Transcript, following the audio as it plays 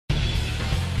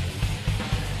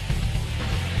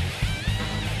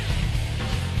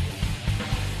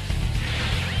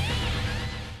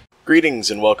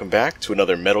Greetings and welcome back to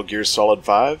another Metal Gear Solid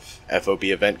 5 FOB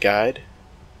event guide.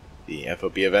 The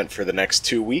FOB event for the next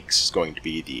 2 weeks is going to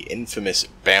be the infamous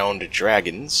Bound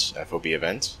Dragons FOB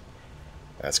event.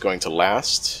 That's going to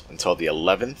last until the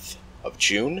 11th of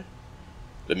June.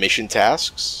 The mission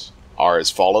tasks are as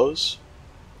follows.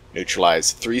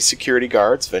 Neutralize 3 security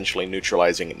guards, eventually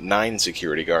neutralizing 9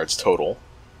 security guards total.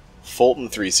 Fulton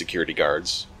 3 security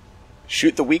guards.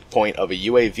 Shoot the weak point of a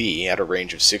UAV at a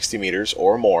range of 60 meters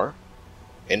or more.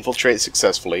 Infiltrate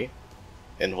successfully.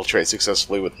 Infiltrate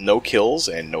successfully with no kills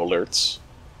and no alerts.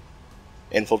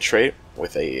 Infiltrate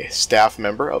with a staff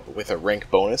member with a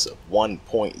rank bonus of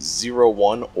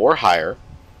 1.01 or higher.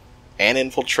 And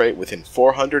infiltrate within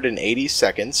 480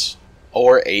 seconds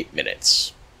or 8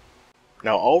 minutes.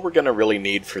 Now all we're going to really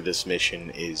need for this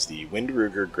mission is the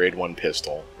Windruger Grade 1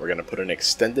 pistol. We're going to put an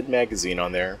extended magazine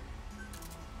on there.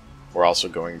 We're also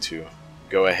going to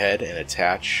go ahead and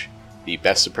attach the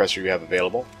best suppressor you have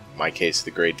available, in my case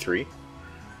the Grade 3,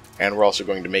 and we're also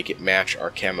going to make it match our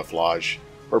camouflage.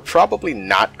 We're probably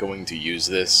not going to use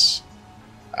this.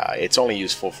 It's only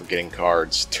useful for getting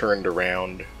cards turned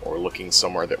around or looking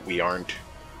somewhere that we aren't.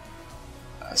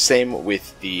 Same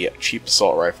with the cheap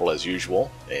assault rifle as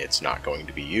usual. It's not going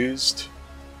to be used.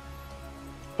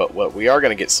 But what we are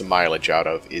going to get some mileage out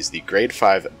of is the Grade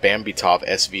 5 Bambitov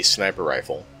SV sniper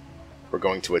rifle. We're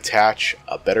going to attach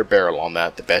a better barrel on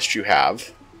that, the best you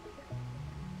have.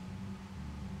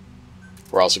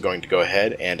 We're also going to go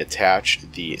ahead and attach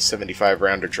the 75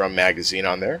 rounder drum magazine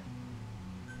on there.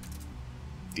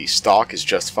 The stock is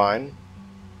just fine.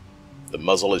 The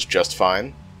muzzle is just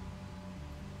fine.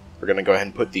 We're going to go ahead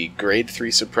and put the Grade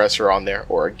 3 suppressor on there,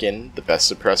 or again, the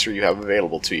best suppressor you have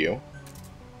available to you.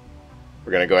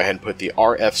 We're going to go ahead and put the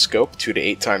RF scope 2 to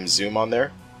 8 times zoom on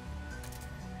there.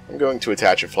 I'm going to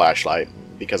attach a flashlight,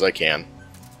 because I can.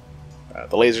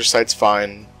 The laser sight's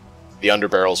fine, the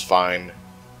underbarrel's fine,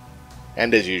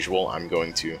 and as usual, I'm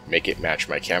going to make it match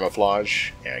my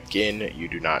camouflage, and again, you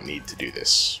do not need to do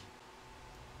this.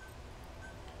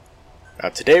 Now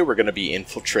today we're going to be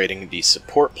infiltrating the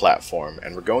support platform,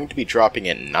 and we're going to be dropping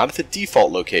in not at the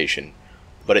default location,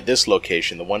 but at this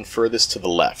location, the one furthest to the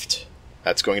left.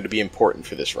 That's going to be important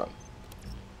for this run.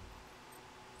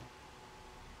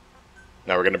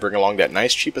 Now we're going to bring along that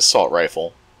nice cheap assault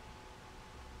rifle,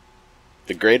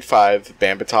 the Grade 5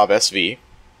 Bambitov SV,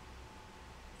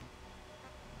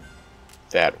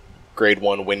 that Grade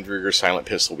 1 Windruger silent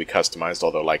pistol we customized,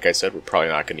 although like I said, we're probably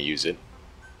not going to use it.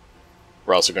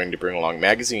 We're also going to bring along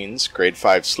magazines, Grade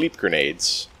 5 sleep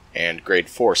grenades, and Grade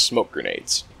 4 smoke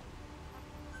grenades.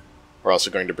 We're also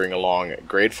going to bring along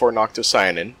Grade 4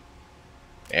 noctocyanin,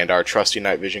 and our trusty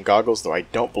night vision goggles, though I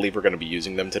don't believe we're going to be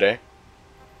using them today.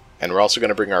 And we're also going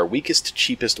to bring our weakest,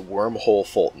 cheapest wormhole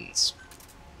Fultons.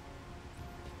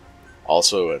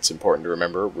 Also, it's important to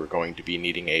remember we're going to be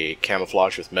needing a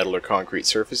camouflage with metal or concrete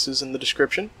surfaces in the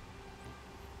description.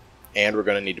 And we're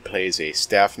going to need to place a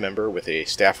staff member with a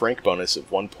staff rank bonus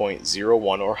of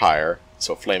 1.01 or higher,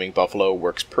 so Flaming Buffalo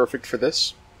works perfect for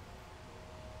this.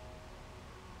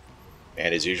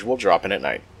 And as usual, drop in at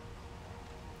night.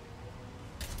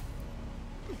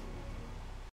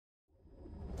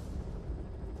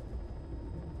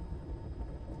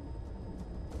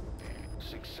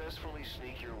 Successfully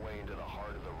sneak your way into the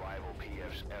heart of the rival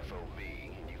PF's FOB,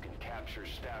 and you can capture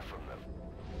staff from them.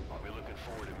 I'll be looking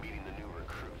forward to meeting the new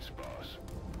recruits, boss.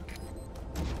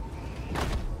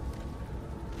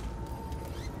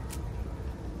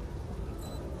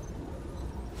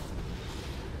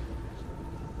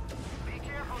 Be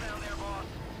careful down there, boss.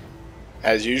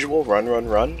 As usual,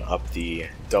 run up the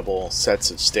double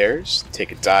sets of stairs.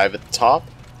 Take a dive at the top.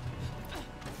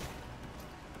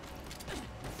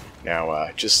 Now,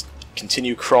 just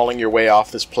continue crawling your way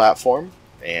off this platform,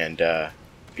 and if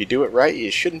you do it right,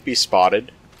 you shouldn't be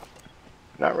spotted.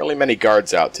 Not really many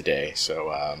guards out today,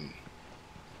 so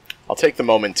I'll take the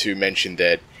moment to mention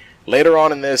that later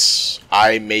on in this,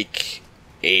 I make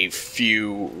a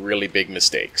few really big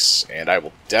mistakes, and I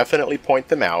will definitely point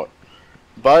them out,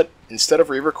 but instead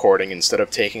of re-recording, instead of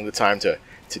taking the time to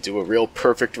do a real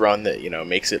perfect run that,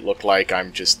 makes it look like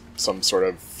I'm just some sort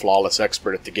of flawless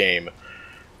expert at the game,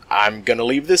 I'm going to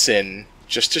leave this in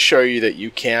just to show you that you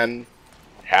can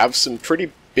have some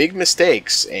pretty big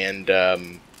mistakes, and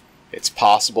it's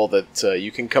possible that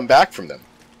you can come back from them.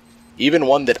 Even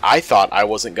one that I thought I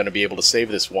wasn't going to be able to save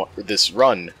this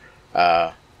run,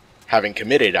 having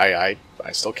committed, I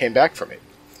still came back from it.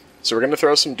 So we're going to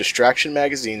throw some distraction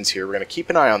magazines here. We're going to keep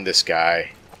an eye on this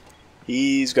guy.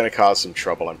 He's going to cause some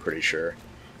trouble, I'm pretty sure.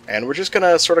 And we're just going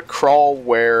to sort of crawl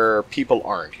where people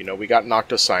aren't. We got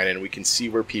noctocyanin, we can see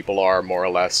where people are, more or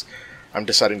less. I'm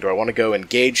deciding, do I want to go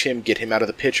engage him, get him out of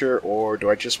the picture, or do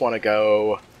I just want to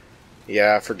go...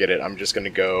 Yeah, forget it. I'm just going to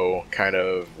go kind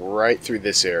of right through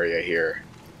this area here.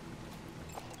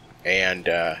 And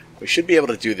we should be able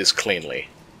to do this cleanly.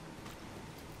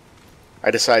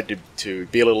 I decided to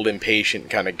be a little impatient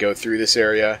and kind of go through this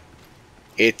area.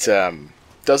 It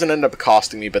doesn't end up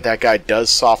costing me, but that guy does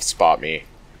soft spot me.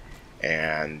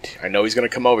 And I know he's going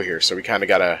to come over here, so we kind of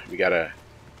gotta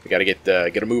get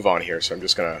a move on here. So I'm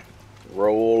just going to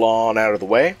roll on out of the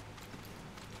way.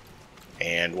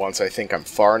 And once I think I'm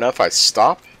far enough, I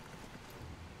stop.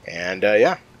 And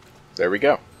yeah, there we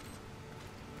go.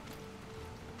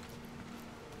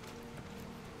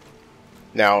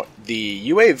 Now, the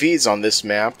UAVs on this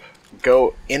map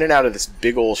go in and out of this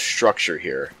big old structure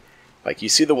here. Like, you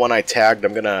see the one I tagged,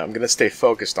 I'm gonna stay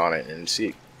focused on it, and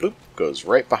see, bloop, goes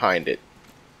right behind it.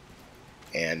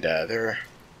 And they're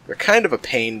kind of a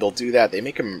pain. They'll do that. They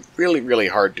make them really, really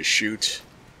hard to shoot.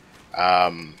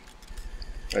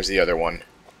 There's the other one.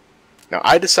 Now,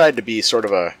 I decided to be sort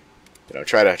of a,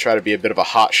 try to be a bit of a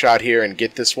hot shot here and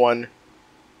get this one.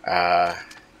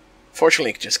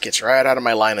 Fortunately, it just gets right out of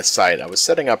my line of sight. I was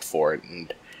setting up for it,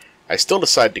 and I still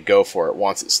decided to go for it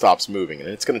once it stops moving. And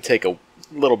it's going to take a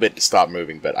little bit to stop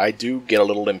moving, but I do get a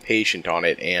little impatient on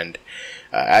it, and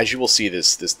as you will see,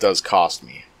 this does cost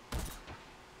me.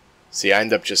 See, I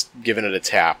end up just giving it a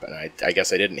tap, and I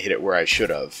guess I didn't hit it where I should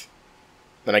have.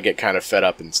 Then I get kind of fed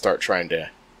up and start trying to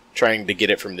get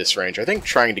it from this range. I think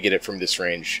trying to get it from this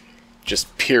range,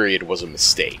 just period, was a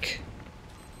mistake.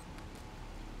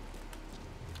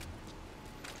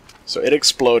 So it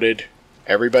exploded.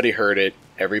 Everybody heard it.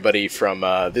 Everybody from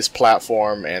this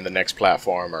platform and the next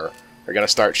platform are going to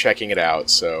start checking it out.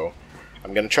 So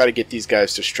I'm going to try to get these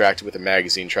guys distracted with a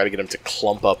magazine, try to get them to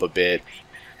clump up a bit.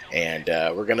 And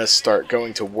we're going to start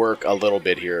going to work a little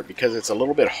bit here, because it's a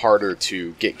little bit harder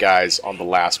to get guys on the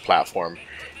last platform,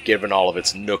 given all of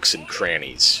its nooks and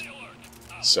crannies.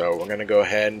 So we're going to go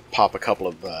ahead and pop a couple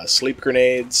of sleep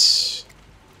grenades.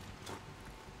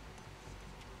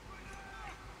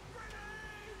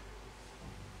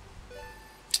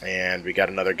 And we got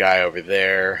another guy over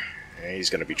there. And he's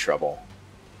going to be trouble.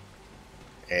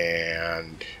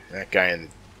 And that guy and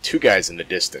two guys in the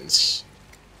distance.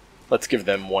 Let's give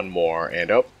them one more.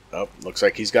 And oh, looks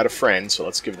like he's got a friend, so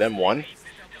let's give them one.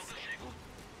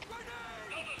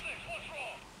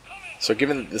 So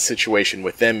given that the situation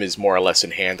with them is more or less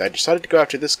in hand, I decided to go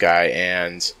after this guy,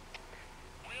 and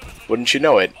wouldn't you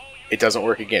know it, it doesn't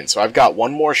work again. So I've got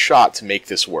one more shot to make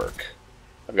this work.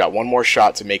 I've got one more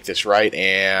shot to make this right,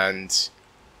 and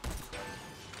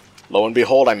lo and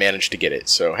behold, I managed to get it.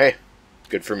 So hey,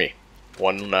 good for me.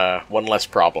 One less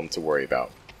problem to worry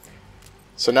about.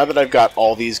 So now that I've got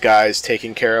all these guys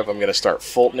taken care of, I'm going to start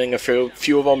Fultoning a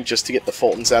few of them just to get the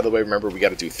Fultons out of the way. Remember, we got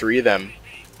to do 3 of them.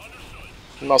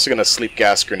 I'm also going to sleep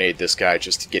gas grenade this guy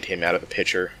just to get him out of the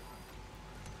picture.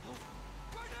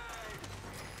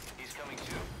 He's coming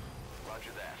too.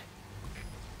 Roger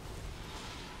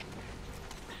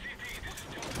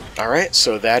that. Alright,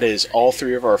 so that is all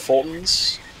 3 of our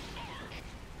Fultons.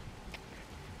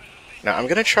 Now, I'm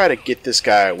going to try to get this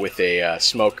guy with a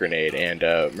smoke grenade, and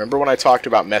remember when I talked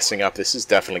about messing up? This is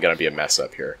definitely going to be a mess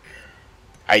up here.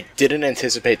 I didn't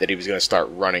anticipate that he was going to start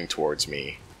running towards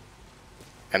me,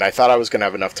 and I thought I was going to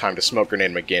have enough time to smoke grenade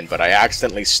him again, but I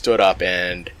accidentally stood up,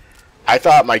 and I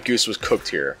thought my goose was cooked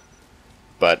here.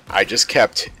 But I just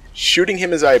kept shooting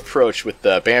him as I approached with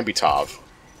the Bambitov,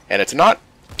 and it's not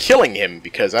killing him,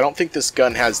 because I don't think this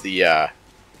gun has the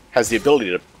ability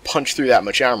to punch through that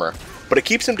much armor. But it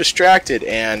keeps him distracted,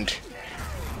 and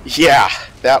yeah,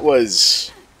 that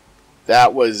was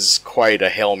quite a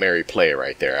Hail Mary play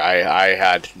right there. I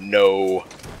had no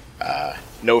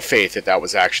faith that that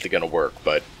was actually going to work,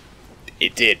 but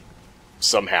it did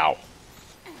somehow.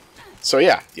 So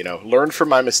yeah, learn from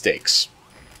my mistakes.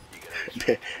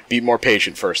 Be more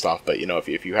patient first off, but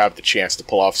if you have the chance to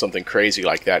pull off something crazy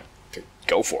like that,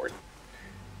 go for it.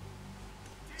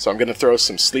 So I'm going to throw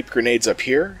some sleep grenades up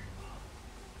here.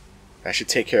 I should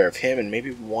take care of him and maybe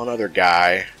one other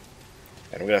guy.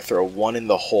 And I'm going to throw one in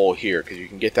the hole here, because you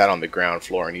can get that on the ground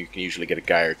floor, and you can usually get a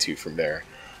guy or two from there.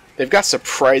 They've got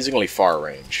surprisingly far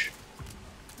range.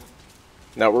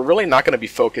 Now, we're really not going to be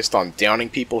focused on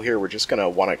downing people here. We're just going to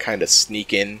want to kind of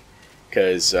sneak in,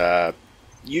 because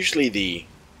usually the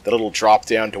little drop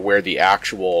down to where the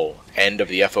actual end of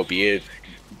the FOB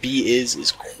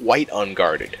is quite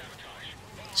unguarded.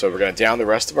 So we're going to down the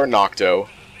rest of our Nocto.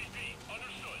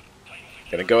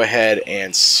 Gonna go ahead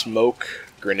and smoke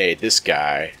grenade this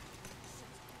guy.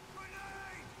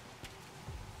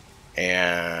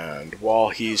 And while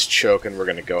he's choking, we're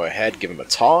gonna go ahead, give him a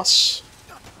toss.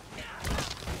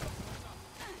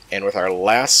 And with our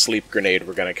last sleep grenade,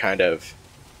 we're going to kind of,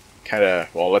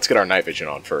 well, let's get our night vision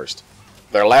on first.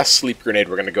 With our last sleep grenade,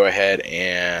 we're going to go ahead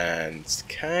and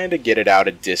kind of get it out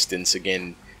of distance.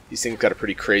 Again, these things got a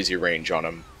pretty crazy range on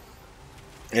them.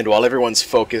 And while everyone's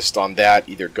focused on that,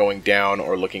 either going down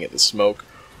or looking at the smoke,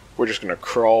 we're just going to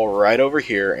crawl right over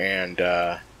here, and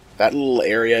that little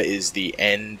area is the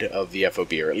end of the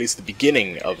FOB, or at least the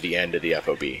beginning of the end of the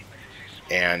FOB.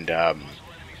 And,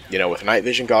 you know, with night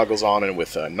vision goggles on and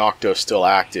with Nocto still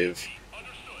active,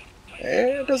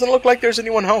 it doesn't look like there's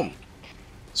anyone home.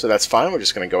 So that's fine. We're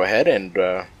just going to go ahead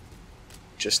and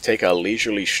just take a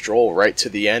leisurely stroll right to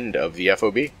the end of the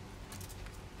FOB.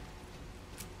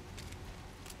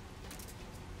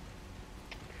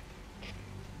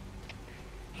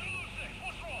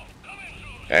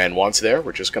 And once there,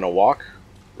 we're just going to walk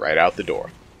right out the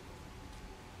door.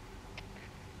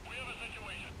 We have a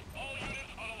situation. All units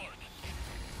on alert.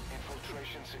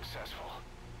 Infiltration successful.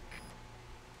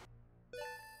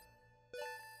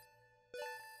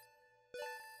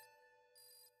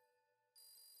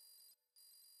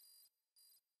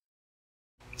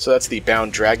 So that's the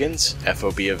Bound Dragons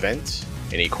FOB event.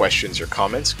 Any questions or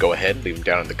comments, go ahead, leave them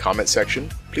down in the comment section.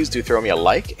 Please do throw me a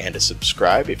like and a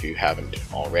subscribe if you haven't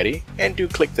already, and do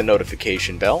click the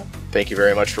notification bell. Thank you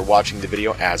very much for watching the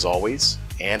video as always,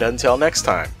 and until next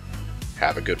time,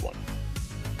 have a good one.